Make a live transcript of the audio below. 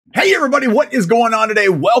Hey everybody, what is going on today?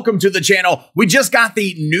 Welcome to the channel. We just got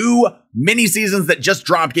the new mini seasons that just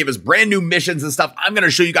dropped, gave us brand new missions and stuff. I'm going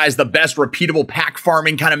to show you guys the best repeatable pack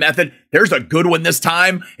farming kind of method. There's a good one this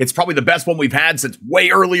time. It's probably the best one we've had since way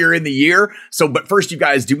earlier in the year. But first, you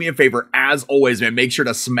guys, do me a favor. As always, man, make sure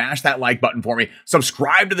to smash that like button for me.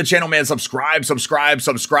 Subscribe to the channel, man.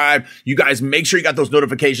 Subscribe. You guys, make sure you got those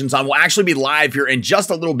notifications on. We'll actually be live here in just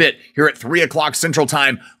a little bit here at 3 o'clock Central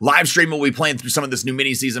Time. Live stream, we'll be playing through some of this new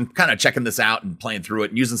mini season, kind of checking this out and playing through it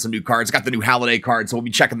and using some new cards. Got the new holiday card, so we'll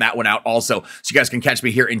be checking that one out also, so you guys can catch me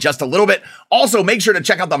here in just a little bit. Also, make sure to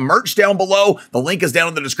check out the merch down below. The link is down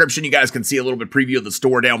in the description. You guys can see a little bit preview of the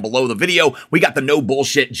store down below the video. We got the no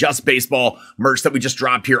bullshit, just baseball merch that we just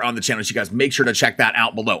dropped here on the channel, so you guys make sure to check that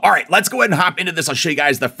out below. All right, let's go ahead and hop into this. I'll show you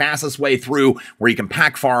guys the fastest way through where you can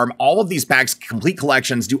pack farm all of these packs, complete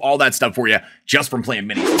collections, do all that stuff for you just from playing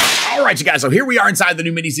minis. All right, you guys, so here we are inside the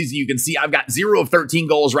new mini season. You can see I've got 0 of 13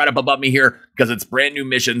 goals right up above me here because it's brand new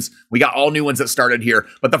missions. We got all new ones that started here,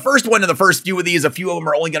 but the first one and the first few of these, a few of them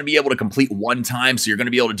are only going to be able to complete one time. So you're going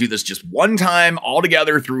to be able to do this just one time all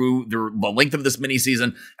together through the length of this mini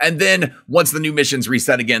season. And then once the new missions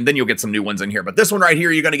reset again, then you'll get some new ones in here. But this one right here,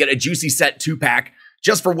 you're going to get a juicy set 2-pack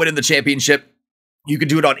just for winning the championship. You can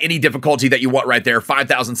do it on any difficulty that you want right there.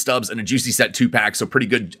 5,000 stubs and a juicy set 2-pack. So pretty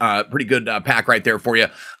good pack right there for you.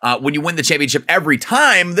 When you win the championship every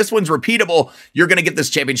time, this one's repeatable. You're going to get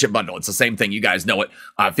this championship bundle. It's the same thing. You guys know it.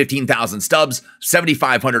 15,000 stubs,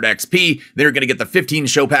 7,500 XP. Then you're going to get the 15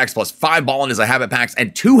 show packs plus 5 ballin' as a habit packs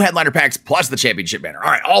and 2 headliner packs plus the championship banner.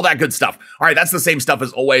 All right. All that good stuff. All right. That's the same stuff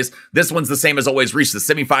as always. This one's the same as always. Reach the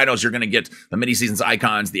semifinals. You're going to get the mini seasons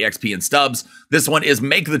icons, the XP and stubs. This one is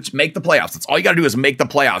make the playoffs. That's all you got to do is make the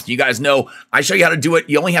playoffs. You guys know I show you how to do it.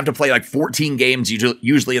 You only have to play like 14 games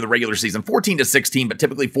usually in the regular season, 14 to 16, but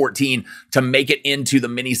typically 14 to make it into the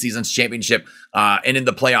mini seasons championship and in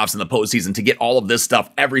the playoffs and the postseason to get all of this stuff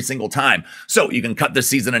every single time. So you can cut this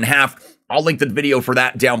season in half. I'll link the video for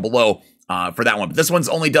that down below. For that one. But this one's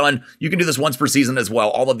only done, you can do this once per season as well.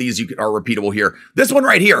 All of these are repeatable here. This one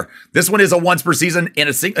right here, this one is a once per season and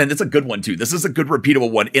it's a good one too. This is a good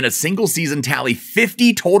repeatable one. In a single season tally,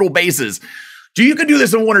 50 total bases. So you can do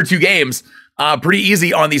this in 1 or 2 games. Pretty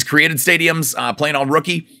easy on these created stadiums, playing on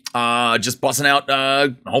rookie, just busting out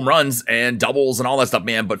home runs and doubles and all that stuff,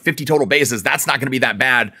 man. But 50 total bases, that's not going to be that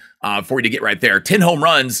bad for you to get right there. 10 home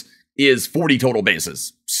runs is 40 total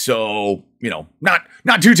bases. So, you know,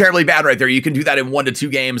 not too terribly bad right there. You can do that in 1 to 2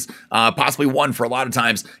 games, possibly 1 for a lot of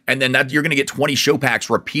times. And then you're going to get 20 show packs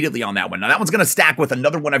repeatedly on that one. Now that one's going to stack with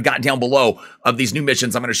another one I've got down below of these new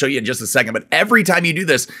missions. I'm going to show you in just a second, but every time you do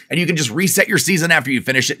this and you can just reset your season after you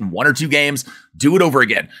finish it in 1 or 2 games, do it over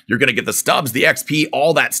again. You're going to get the stubs, the XP,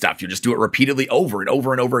 all that stuff. You just do it repeatedly over and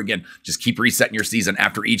over and over again. Just keep resetting your season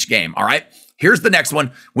after each game. All right. Here's the next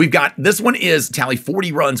one. We've got, this one is tally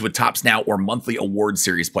 40 runs with Tops Now or monthly award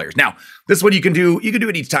series players. Now, this one you can do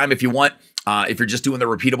it each time if you want. If you're just doing the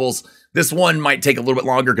repeatables, this one might take a little bit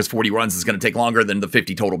longer because 40 runs is going to take longer than the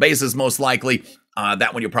 50 total bases, most likely.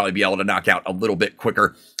 That one you'll probably be able to knock out a little bit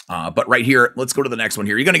quicker. But right here, let's go to the next one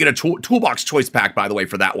here. You're going to get a toolbox choice pack, by the way,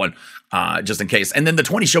 for that one, just in case. And then the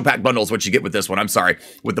 20 show pack bundle is what you get with this one. I'm sorry,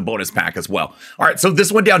 with the bonus pack as well. All right, so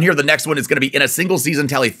this one down here, the next one is going to be in a single season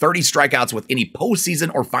tally 30 strikeouts with any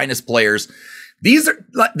postseason or finest players. These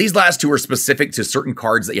last 2 are specific to certain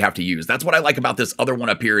cards that you have to use. That's what I like about this other one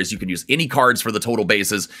up here is you can use any cards for the total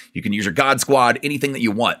bases. You can use your God Squad, anything that you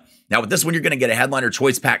want. Now with this one, you're going to get a headliner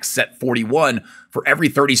choice pack set 41 for every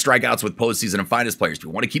 30 strikeouts with postseason and finest players. If you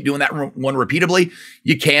want to keep doing that one repeatedly,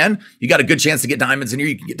 you can. You got a good chance to get diamonds in here.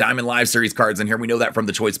 You can get diamond live series cards in here. We know that from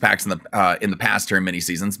the choice packs in the past here in mini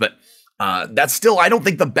seasons, but that's still, I don't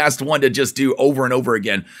think, the best one to just do over and over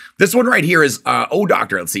again. This one right here is Oh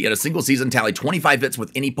Doctor. Let's see. In a single season tally, 25 hits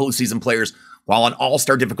with any postseason players while on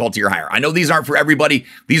all-star difficulty or higher. I know these aren't for everybody.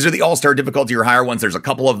 These are the all-star difficulty or higher ones. There's a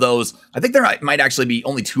couple of those. I think there might actually be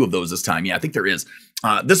only 2 of those this time. Yeah, I think there is.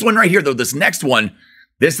 This one right here, though, this next one,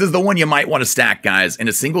 this is the one you might want to stack, guys. In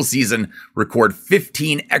a single season, record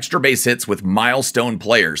 15 extra base hits with milestone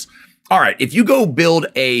players. All right, if you go build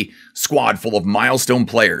a squad full of milestone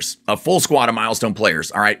players, a full squad of milestone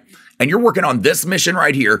players, all right, and you're working on this mission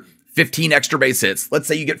right here, 15 extra base hits, let's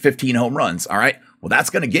say you get 15 home runs, all right, well, that's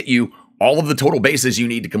going to get you all of the total bases you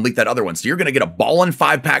need to complete that other one. So you're going to get a ballin'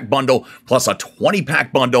 5-pack bundle plus a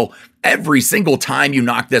 20-pack bundle every single time you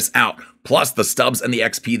knock this out, plus the stubs and the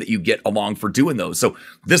XP that you get along for doing those. So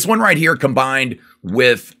this one right here combined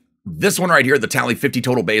with this one right here, the tally 50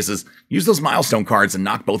 total bases, use those milestone cards and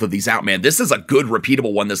knock both of these out, man. This is a good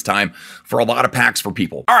repeatable one this time for a lot of packs for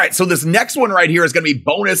people. All right, so this next one right here is going to be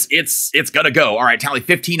bonus. It's going to go. All right, tally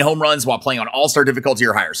 15 home runs while playing on all-star difficulty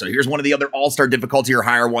or higher. So here's one of the other all-star difficulty or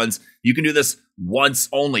higher ones. You can do this once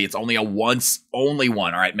only. It's only a once only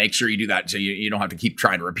one. All right, make sure you do that so you don't have to keep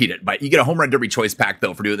trying to repeat it. But you get a home run derby choice pack,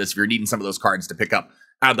 though, for doing this if you're needing some of those cards to pick up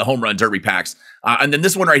out of the home run derby packs. And then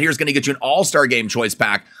this one right here is going to get you an all-star game choice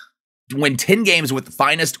pack. Win 10 games with the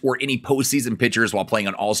finest or any postseason pitchers while playing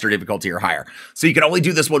on all-star difficulty or higher. So you can only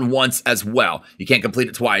do this one once as well. You can't complete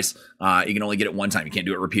it twice. You can only get it one time. You can't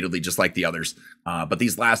do it repeatedly just like the others. But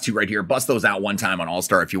these last two right here, bust those out one time on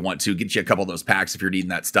all-star if you want to. Get you a couple of those packs if you're needing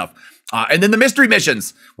that stuff. And then the mystery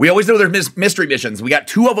missions. We always know there's mystery missions. We got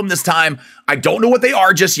 2 of them this time. I don't know what they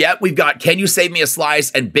are just yet. We've got Can You Save Me a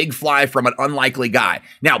Slice and Big Fly from an Unlikely Guy.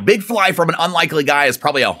 Now, Big Fly from an Unlikely Guy is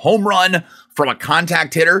probably a home run from a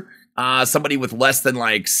contact hitter. Somebody with less than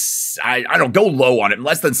like, I don't go low on it,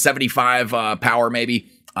 less than 75 power maybe.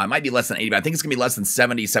 It might be less than 80, but I think it's gonna be less than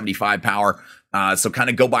 70, 75 power. So kind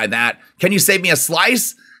of go by that. Can You Save Me a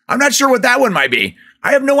Slice? I'm not sure what that one might be.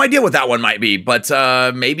 I have no idea what that one might be, but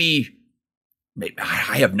maybe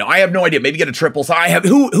I have no idea. Maybe get a triple. So I have,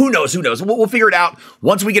 who knows? We'll figure it out.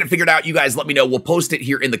 Once we get it figured out, you guys let me know. We'll post it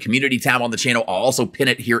here in the community tab on the channel. I'll also pin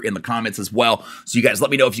it here in the comments as well. So you guys let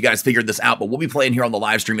me know if you guys figured this out, but we'll be playing here on the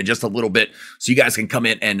live stream in just a little bit. So you guys can come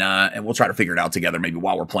in and we'll try to figure it out together. Maybe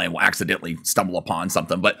while we're playing, we'll accidentally stumble upon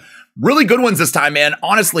something, but really good ones this time, man.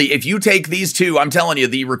 Honestly, if you take these 2, I'm telling you,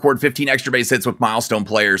 the record 15 extra base hits with milestone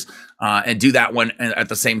players, and do that one at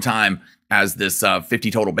the same time as this 50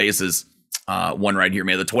 total bases. One right here,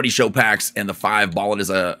 man. The 20 show packs and the 5 ballin' is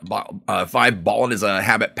a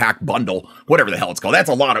habit pack bundle, whatever the hell it's called. That's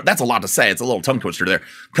a lot to say. It's a little tongue twister there.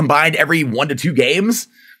 Combined every 1 to 2 games,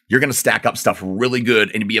 you're going to stack up stuff really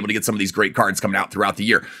good and be able to get some of these great cards coming out throughout the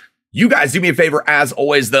year. You guys do me a favor, as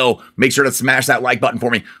always, though. Make sure to smash that like button for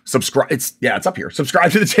me. Subscribe. It's up here.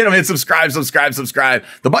 Subscribe to the channel, man. Subscribe.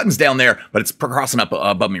 The button's down there, but it's crossing up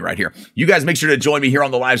above me right here. You guys make sure to join me here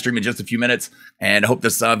on the live stream in just a few minutes, and I hope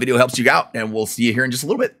this video helps you out, and we'll see you here in just a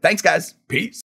little bit. Thanks, guys. Peace.